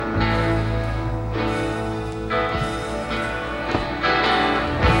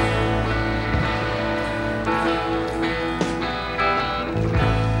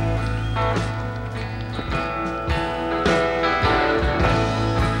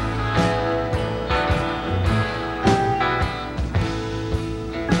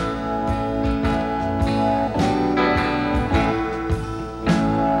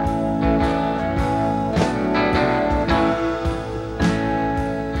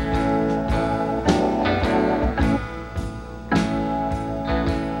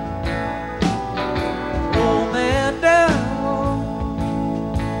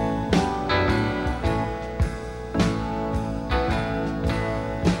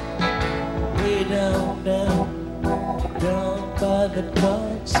way down, down, down by the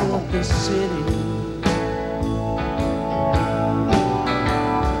docks of the city.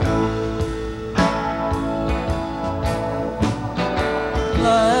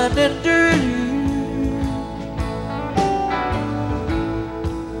 Blind and dirty,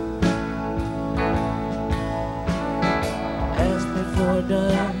 ask me for a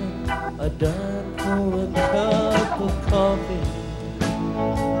dime for a cup of coffee.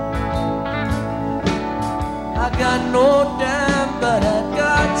 I got no dime, but I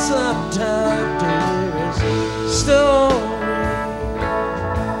got some time to hear his story.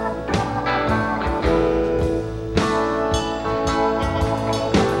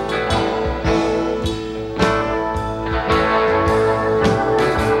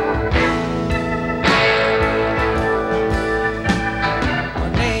 My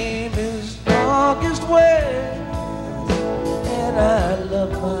name is August West, and I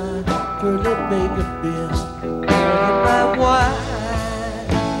love my Pearly Baker best. My wife,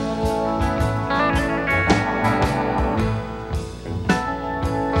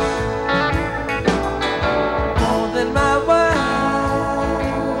 more than my wife,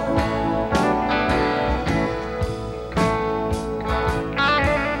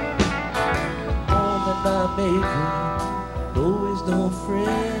 more than my maker, though he's no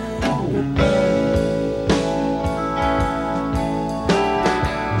friend of mine.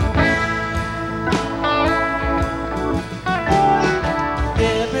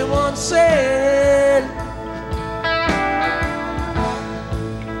 Said I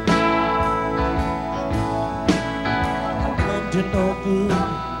come to no good.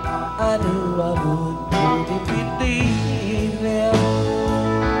 I knew I would. Could he believe them?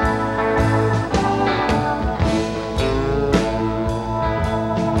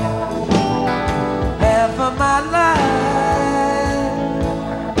 Half of my life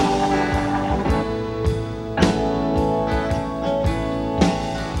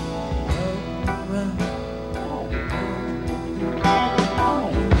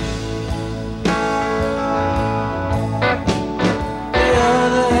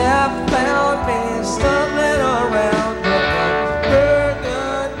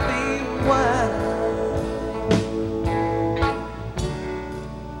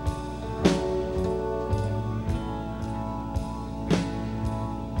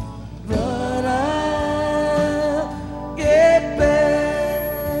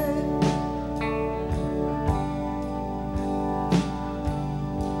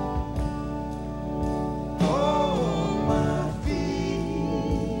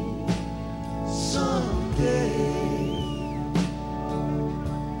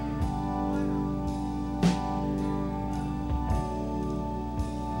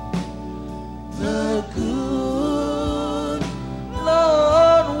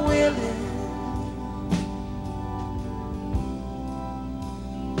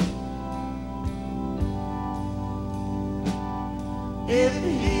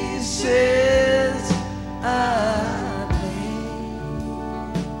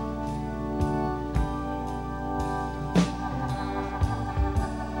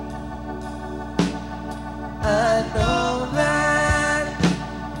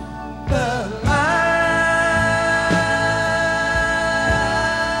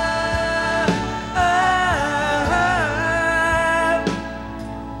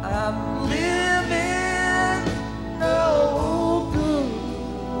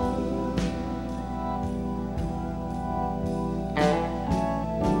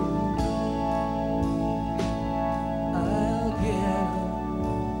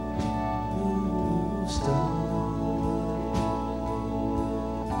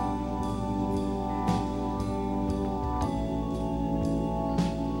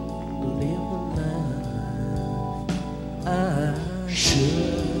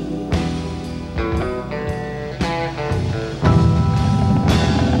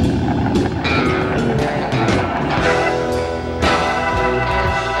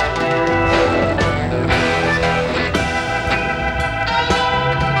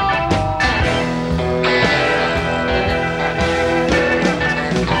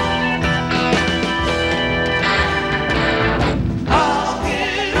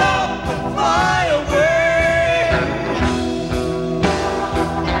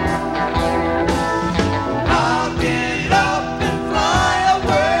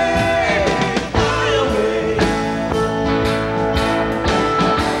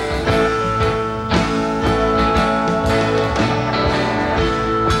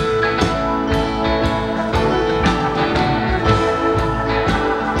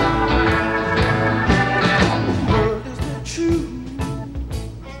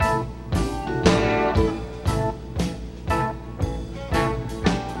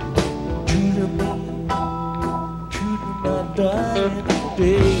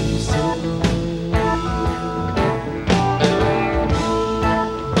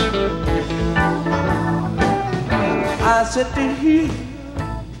I said to him,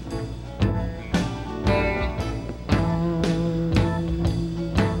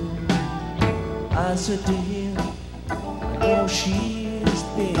 I said to him, I know she's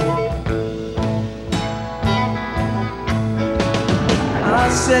been. I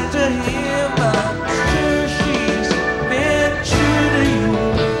said to him, I'm sure she's been true to you.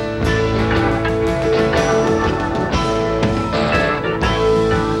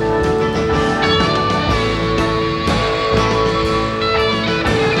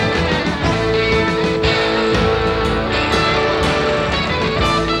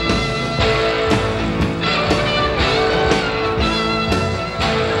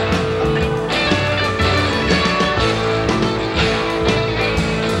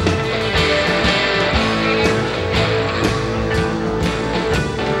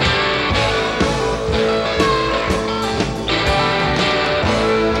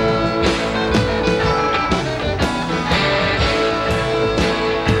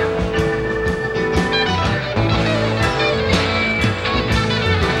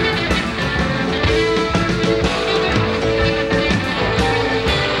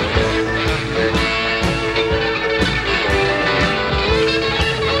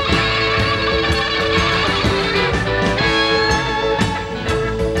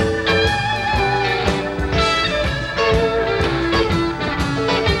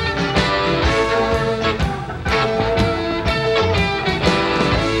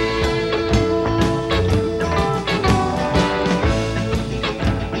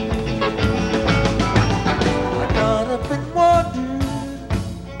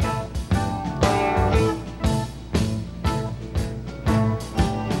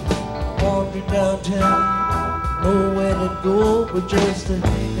 Downtown, nowhere to go but just to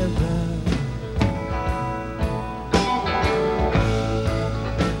hang around.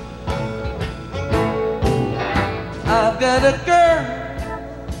 I've got a girl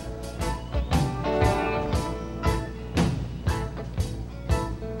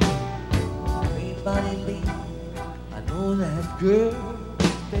named Bonny Lee. I know that girl's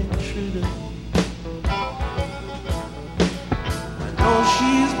been true to me. I know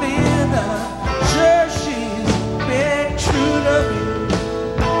she's been